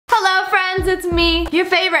friends, it's me, your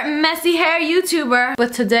favorite messy hair YouTuber,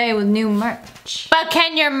 but today with new merch. But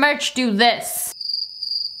can your merch do this?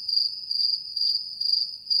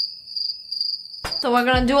 So we're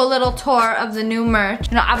gonna do a little tour of the new merch.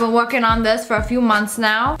 You know, I've been working on this for a few months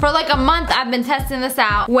now. For like a month, I've been testing this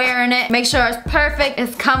out, wearing it, make sure it's perfect,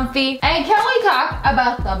 it's comfy. And can we talk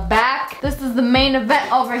about the back? This is the main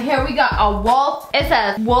event over here. We got a wolf. It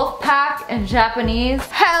says wolf pack in Japanese.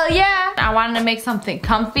 Hell yeah! I wanted to make something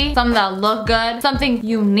comfy, something that look good, something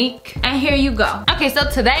unique. And here you go. Okay, so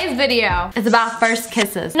today's video is about first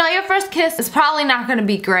kisses. You know, your first kiss is probably not gonna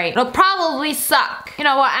be great. It'll probably suck. You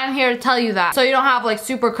know what? I'm here to tell you that. So you don't have like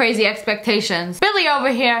super crazy expectations. Billy over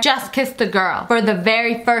here just kissed a girl for the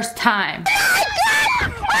very first time.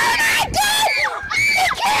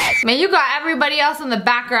 Man, you got everybody else in the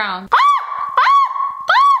background.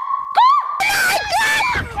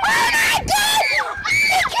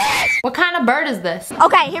 What kind of bird is this?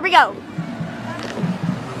 Okay, here we go.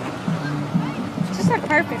 It's just like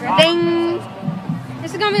perfect, right? Ding!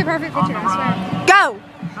 This is gonna be a perfect picture, I swear. Go!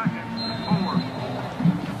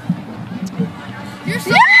 You're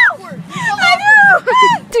so awkward. I know.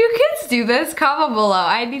 Do kids do this? Comment below.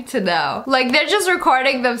 I need to know. Like, they're just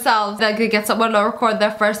recording themselves. Like, they get someone to record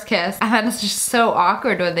their first kiss. And then it's just so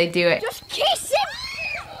awkward when they do it. Just kiss him.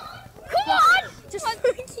 Come on. Just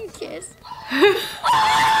fucking kiss. They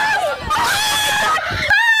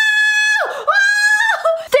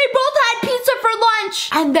both had pizza for lunch.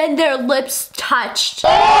 And then their lips touched.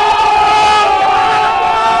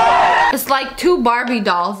 It's like two Barbie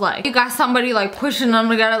dolls, like you got somebody like pushing them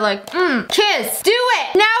together like, kiss, do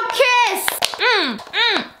it, now kiss,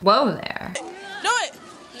 Whoa there. Do it,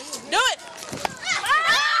 do it.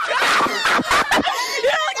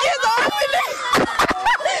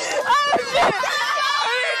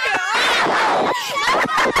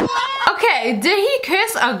 Okay, did he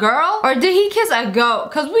kiss a girl or did he kiss a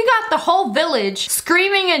goat? Cause we got the whole village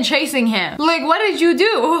screaming and chasing him. Like, what did you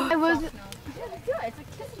do? It was.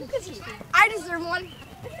 I deserve one.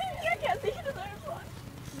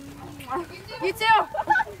 You too.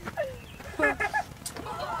 Oh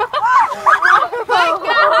my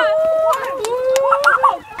God.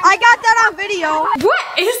 I got that on video.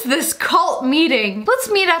 What is this cult meeting? Let's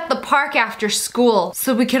meet at the park after school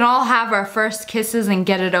so we can all have our first kisses and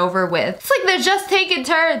get it over with. It's like they're just taking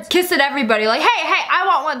turns kissing everybody. Like, hey, I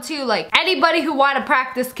want one too. Like, anybody who want to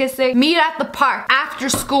practice kissing, meet at the park after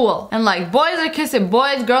school. And like, boys are kissing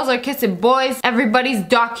boys, girls are kissing boys. Everybody's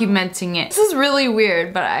documenting it. This is really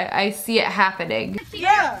weird, but I see it happening.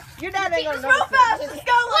 Yeah, your dad ain't gonna know. Real fast, let's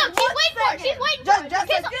go. Look, she's waiting for it. She's waiting for it. Just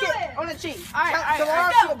kiss on the cheek. All right,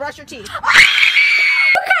 Tomorrow she'll brush your teeth.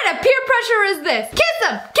 What kind of peer pressure is this? Kiss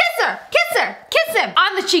him, kiss her, kiss her, kiss him.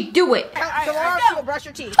 On the cheek, do it. Tomorrow she'll brush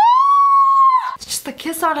your teeth. It's just a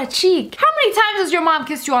kiss on a cheek. How many times has your mom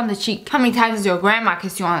kissed you on the cheek? How many times has your grandma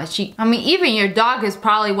kissed you on the cheek? I mean, even your dog has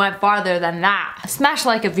probably went farther than that. Smash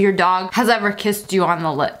like if your dog has ever kissed you on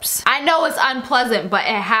the lips. I know it's unpleasant, but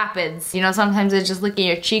it happens. You know, sometimes it's just licking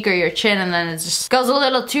your cheek or your chin and then it just goes a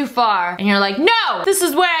little too far. And you're like, no, this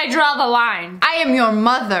is where I draw the line. I am your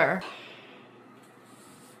mother.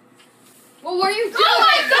 What were you doing? Oh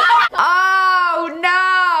my God! Oh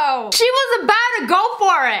no! She was about to go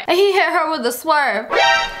for it. And he hit her with a swerve.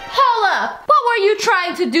 Hold up. What were you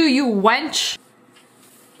trying to do, you wench?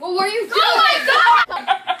 What were you doing? Oh my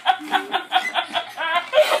God!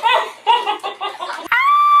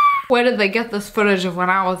 Where did they get this footage of when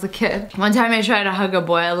I was a kid? One time I tried to hug a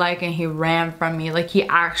boy I like and he ran from me. Like, he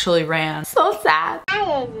actually ran. So sad.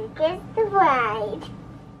 I didn't kiss the bride.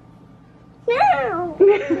 No, I'm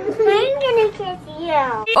gonna kiss you.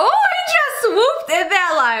 Oh, he just swooped in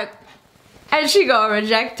there like, and she gonna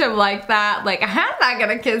reject him like that. Like, I'm not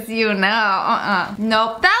gonna kiss you now.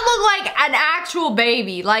 Nope. That looked like an actual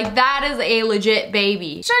baby. Like, that is a legit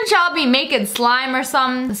baby. Shouldn't y'all be making slime or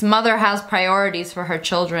something? This mother has priorities for her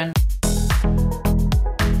children.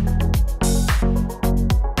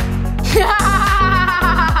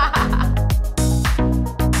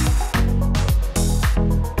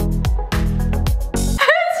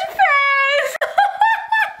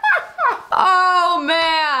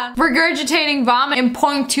 Regurgitating vomit in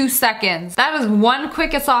 0.2 seconds. That is one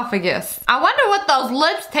quick esophagus. I wonder what those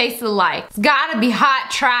lips tasted like. It's gotta be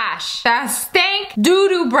hot trash. That stank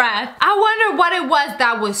doo-doo breath. I wonder what it was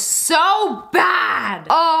that was so bad.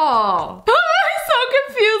 Oh. I so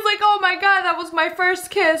confused, like, oh my god, that was my first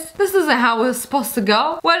kiss. This isn't how it was supposed to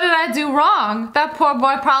go. What did I do wrong? That poor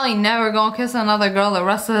boy probably never gonna kiss another girl the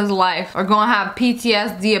rest of his life, or gonna have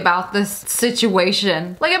PTSD about this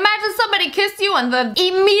situation. Like, imagine somebody kissed you and then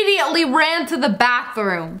immediately ran to the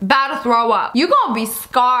bathroom, about to throw up. You gonna be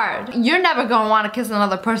scarred. You're never gonna want to kiss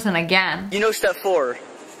another person again. You know step 4,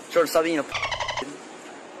 short stop being a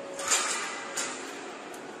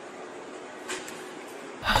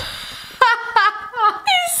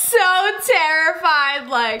So terrified,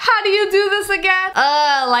 like, how do you do this again?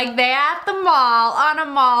 Like they at the mall on a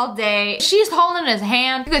mall date. She's holding his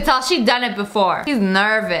hand. You could tell she's done it before. She's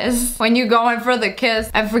nervous when you go in for the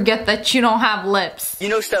kiss and forget that you don't have lips. You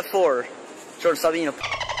know step 4, short stop being a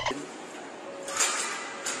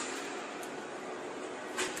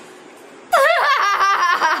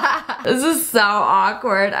This is so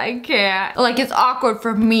awkward, I can't. Like, it's awkward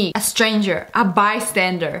for me, a stranger, a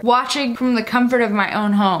bystander, watching from the comfort of my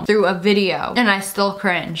own home through a video, and I still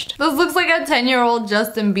cringed. This looks like a 10-year-old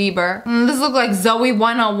Justin Bieber. This looks like Zoe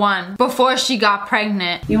 101 before she got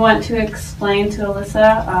pregnant. You want to explain to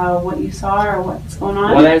Alyssa what you saw or what's going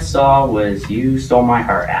on? What I saw was you stole my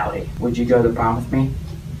heart, Allie. Would you go to the prom with me?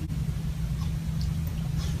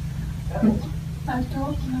 I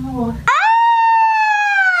don't know.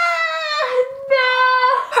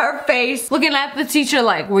 Her face looking at the teacher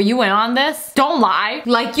like, were you in on this? Don't lie.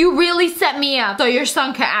 Like, you really set me up so your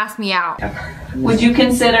son could ask me out. Would you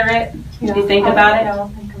consider it? Did you think about it? I'll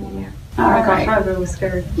think about it. Alright. I'm really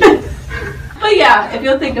scared. But yeah, if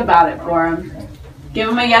you'll think about it for him. Give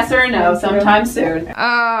him a yes or a no sometime soon.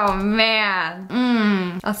 Oh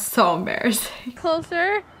man. That's so embarrassing.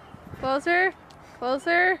 Closer, closer,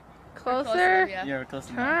 closer, closer. Yeah, close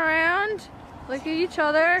Turn around. Look at each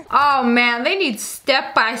other. Oh man, they need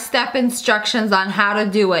step-by-step instructions on how to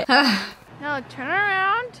do it. No, turn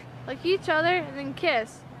around. Look at each other and then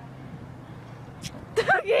kiss.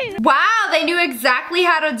 Okay. Wow, they knew exactly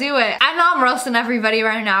how to do it. I know I'm roasting everybody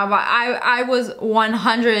right now, but I was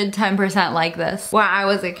 110% like this when I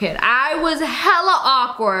was a kid. I was hella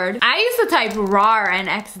awkward. I used to type RAR and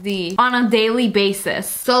XD on a daily basis.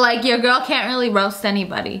 So like, your girl can't really roast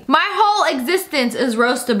anybody. My whole existence is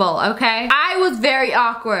roastable, okay? I was very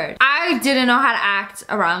awkward. I didn't know how to act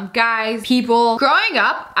around guys, people. Growing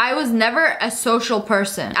up, I was never a social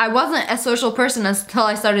person. I wasn't a social person until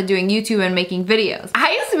I started doing YouTube and making videos.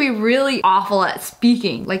 I used to be really awful at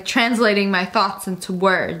speaking, like translating my thoughts into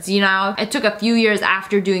words, you know? It took a few years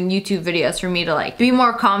after doing YouTube videos for me to like be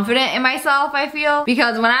more confident in myself, I feel.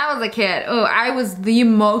 Because when I was a kid, I was the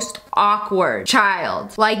most awkward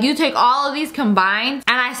child. Like, you take all of these combined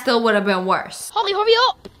and I still would have been worse. Holly, hurry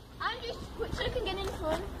up! I'm just quick so I can get in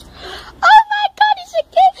front. Oh my god, it's a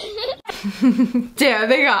kid! Dude,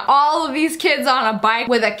 they got all of these kids on a bike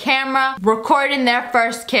with a camera recording their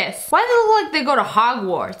first kiss. Why do they look like they go to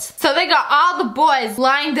Hogwarts? So they got all the boys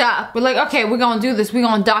lined up. We're like, okay, we're gonna do this. We're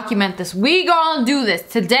gonna document this. We gonna do this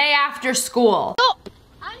today after school. Stop!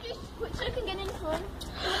 I'm just quick so I can get in front.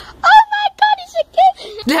 Oh my god, it's a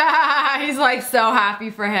kid! Yeah, he's like so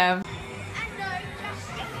happy for him.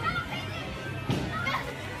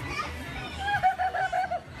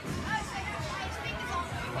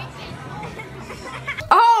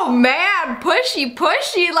 Oh man, pushy,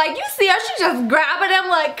 pushy. Like, you see how she's just grabbing him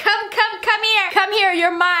like, come here,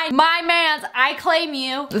 you're mine. My man's, I claim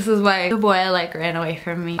you. This is why the boy I like ran away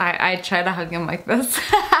from me. I try to hug him like this.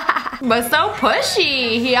 But so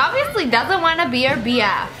pushy. He obviously doesn't want to be her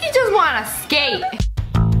BF. He just want to skate.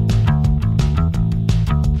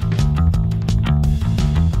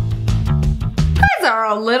 Are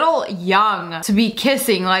a little young to be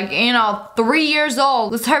kissing, like, you know, 3 years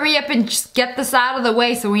old. Let's hurry up and just get this out of the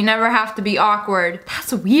way so we never have to be awkward.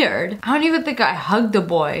 That's weird. I don't even think I hugged a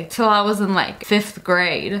boy till I was in like 5th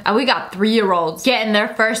grade. And we got 3-year-olds getting their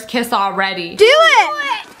first kiss already. Do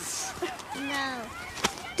it! No.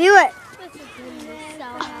 Do it! This is so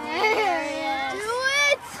hilarious. Do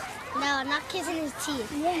it! No, I'm not kissing his teeth.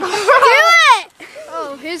 Do it!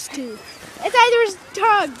 Oh, his teeth. It's either his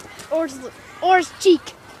tongue or his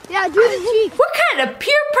cheek. Yeah, do the cheek. What kind of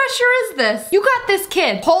peer pressure is this? You got this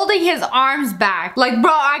kid holding his arms back. Like,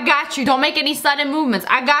 bro, I got you. Don't make any sudden movements.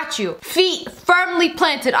 I got you. Feet firmly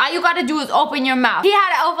planted. All you gotta do is open your mouth. He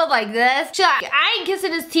had it open like this. She's like, I ain't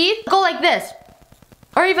kissing his teeth. Go like this.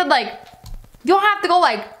 Or even like, you don't have to go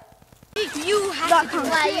like. You have to do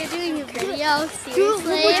while you're doing your video. Seriously. Do it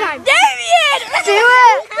one more time. Damien! Do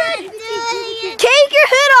it! Take your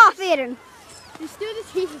hood off, Aiden. Just do the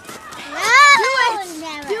teeth. No,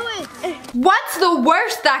 Do it! What's the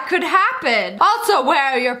worst that could happen? Also, where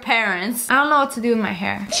are your parents? I don't know what to do with my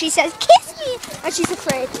hair. She says, kiss me! And she's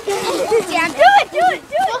afraid. Yeah, do it.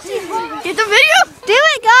 Get the video. Do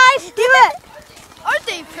it, guys. Do it. Aren't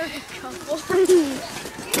they a perfect couple?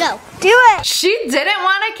 Go. Do it. She didn't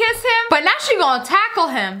want to kiss him, but now she gonna tackle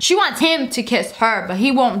him. She wants him to kiss her, but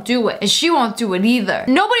he won't do it, and she won't do it either.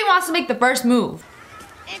 Nobody wants to make the first move.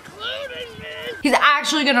 He's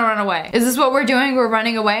actually gonna run away. Is this what we're doing? We're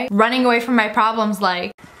running away? Running away from my problems,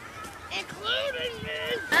 like.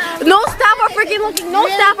 No staff are freaking looking. No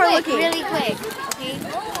staff are looking. Really quick. Okay.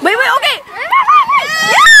 Wait, okay.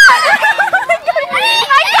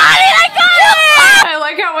 I got it. I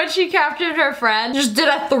like how when she captured her friend, just did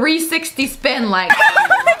a 360 spin, like. I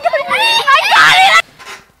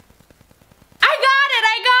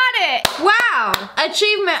got it. Wow.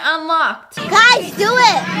 Achievement unlocked. Guys, do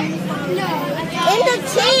it. In the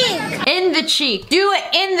cheek. In the cheek. Do it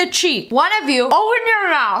in the cheek. One of you open your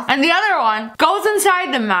mouth and the other one goes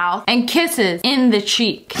inside the mouth and kisses in the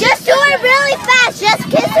cheek. Just do it really fast. Just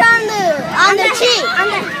kiss her on the cheek.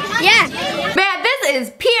 Yeah. Man, this is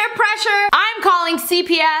peer pressure. I'm calling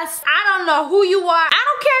CPS. I don't know who you are. I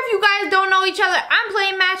don't care if you guys don't know each other. I'm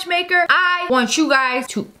playing matchmaker. I want you guys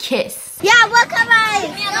to kiss. Yeah, look at my.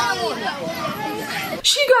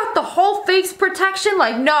 She got the whole face protection.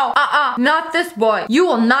 Like, no, not this boy. You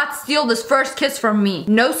will not steal this first kiss from me.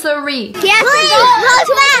 No siree. Yes, please, go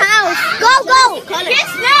to my house. Go.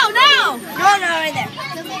 Kiss now. No, right there.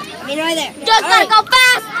 I mean, right there. Just gotta go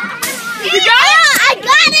fast. You got it? I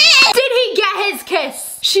got it. Did he get his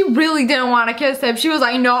kiss? She really didn't want to kiss him. She was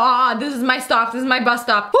like, no, this is my stop. This is my bus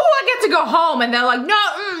stop. Ooh, I get to go home. And they're like,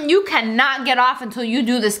 no, you cannot get off until you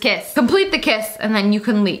do this kiss. Complete the kiss, and then you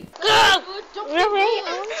can leave. Really?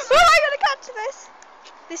 Oh, I gotta catch this.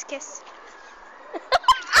 This kiss.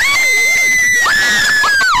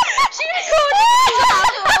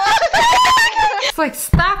 It's like,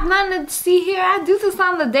 stop, nothing to see here. I do this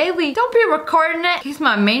on the daily. Don't be recording it in case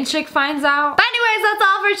my main chick finds out. But anyways, that's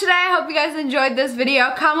all for today. I hope you guys enjoyed this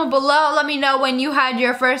video. Comment below. Let me know when you had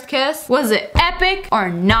your first kiss. Was it epic or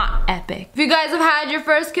not epic? If you guys have had your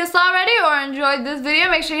first kiss already or enjoyed this video,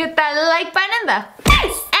 make sure you hit that like button in the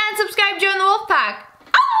face and subscribe, join the wolf pack.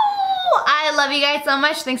 Oh, I love you guys so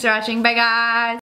much. Thanks for watching. Bye, guys.